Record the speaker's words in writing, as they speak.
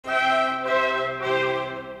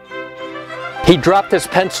He dropped his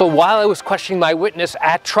pencil while I was questioning my witness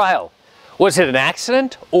at trial. Was it an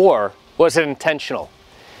accident or was it intentional?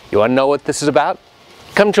 You want to know what this is about?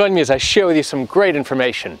 Come join me as I share with you some great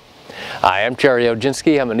information. Hi, I'm Gerry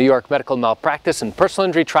Oginski. I'm a New York medical malpractice and personal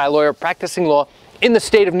injury trial lawyer practicing law in the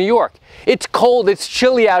state of New York. It's cold, it's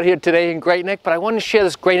chilly out here today in Great Neck, but I want to share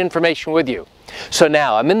this great information with you. So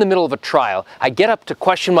now, I'm in the middle of a trial, I get up to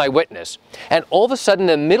question my witness, and all of a sudden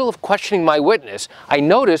in the middle of questioning my witness, I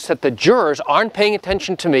notice that the jurors aren't paying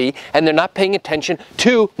attention to me and they're not paying attention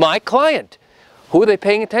to my client. Who are they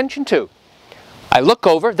paying attention to? I look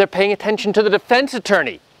over, they're paying attention to the defense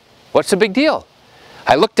attorney. What's the big deal?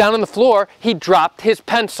 I look down on the floor, he dropped his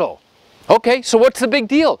pencil. Okay, so what's the big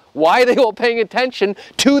deal? Why are they all paying attention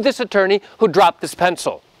to this attorney who dropped this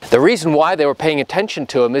pencil? The reason why they were paying attention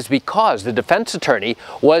to him is because the defense attorney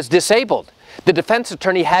was disabled. The defense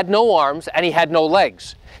attorney had no arms and he had no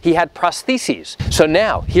legs. He had prostheses. So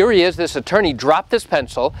now, here he is, this attorney dropped this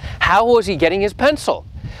pencil. How was he getting his pencil?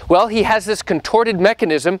 Well, he has this contorted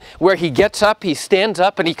mechanism where he gets up, he stands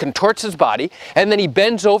up, and he contorts his body, and then he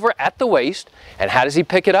bends over at the waist. And how does he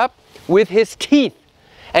pick it up? With his teeth.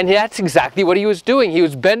 And that's exactly what he was doing. He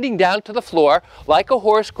was bending down to the floor like a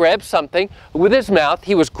horse grabs something with his mouth.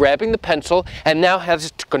 He was grabbing the pencil and now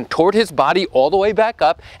has to contort his body all the way back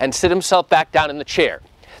up and sit himself back down in the chair.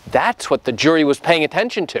 That's what the jury was paying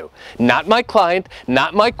attention to. Not my client,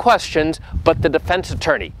 not my questions, but the defense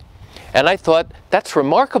attorney. And I thought, that's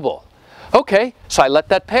remarkable. Okay, so I let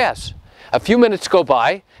that pass. A few minutes go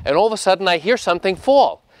by and all of a sudden I hear something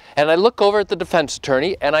fall. And I look over at the defense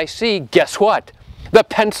attorney and I see, guess what? The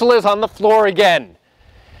pencil is on the floor again.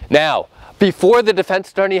 Now, before the defense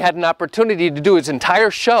attorney had an opportunity to do his entire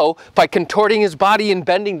show by contorting his body and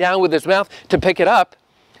bending down with his mouth to pick it up,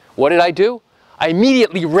 what did I do? I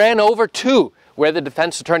immediately ran over to where the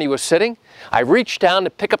defense attorney was sitting. I reached down to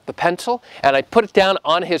pick up the pencil and I put it down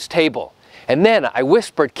on his table. And then I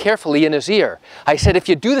whispered carefully in his ear. I said, if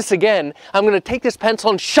you do this again, I'm going to take this pencil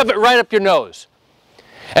and shove it right up your nose.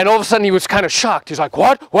 And all of a sudden he was kind of shocked. He's like,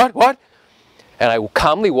 what? And I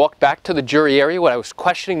calmly walked back to the jury area where I was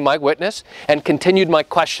questioning my witness and continued my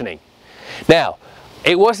questioning. Now,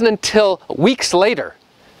 it wasn't until weeks later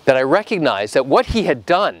that I recognized that what he had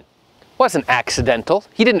done wasn't accidental.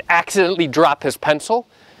 He didn't accidentally drop his pencil.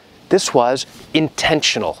 This was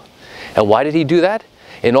intentional. And why did he do that?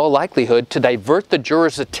 In all likelihood, to divert the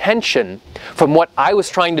jurors' attention from what I was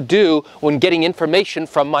trying to do when getting information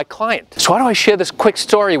from my client. So why do I share this quick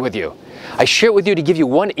story with you? I share it with you to give you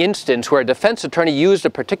one instance where a defense attorney used a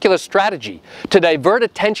particular strategy to divert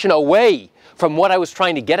attention away from what I was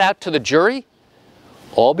trying to get out to the jury,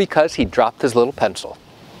 all because he dropped his little pencil.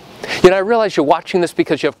 You know, I realize you're watching this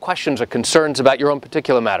because you have questions or concerns about your own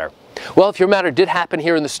particular matter. Well, if your matter did happen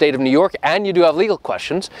here in the state of New York and you do have legal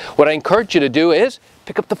questions, what I encourage you to do is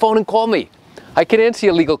pick up the phone and call me. I can answer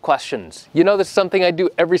your legal questions. You know, this is something I do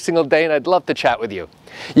every single day and I'd love to chat with you.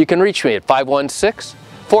 You can reach me at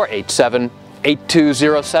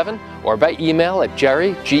 516-487-8207 or by email at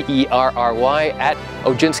Gerry, G-E-R-R-Y, at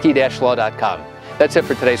oginski-law.com. That's it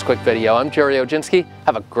for today's quick video. I'm Gerry Oginski.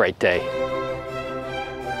 Have a great day.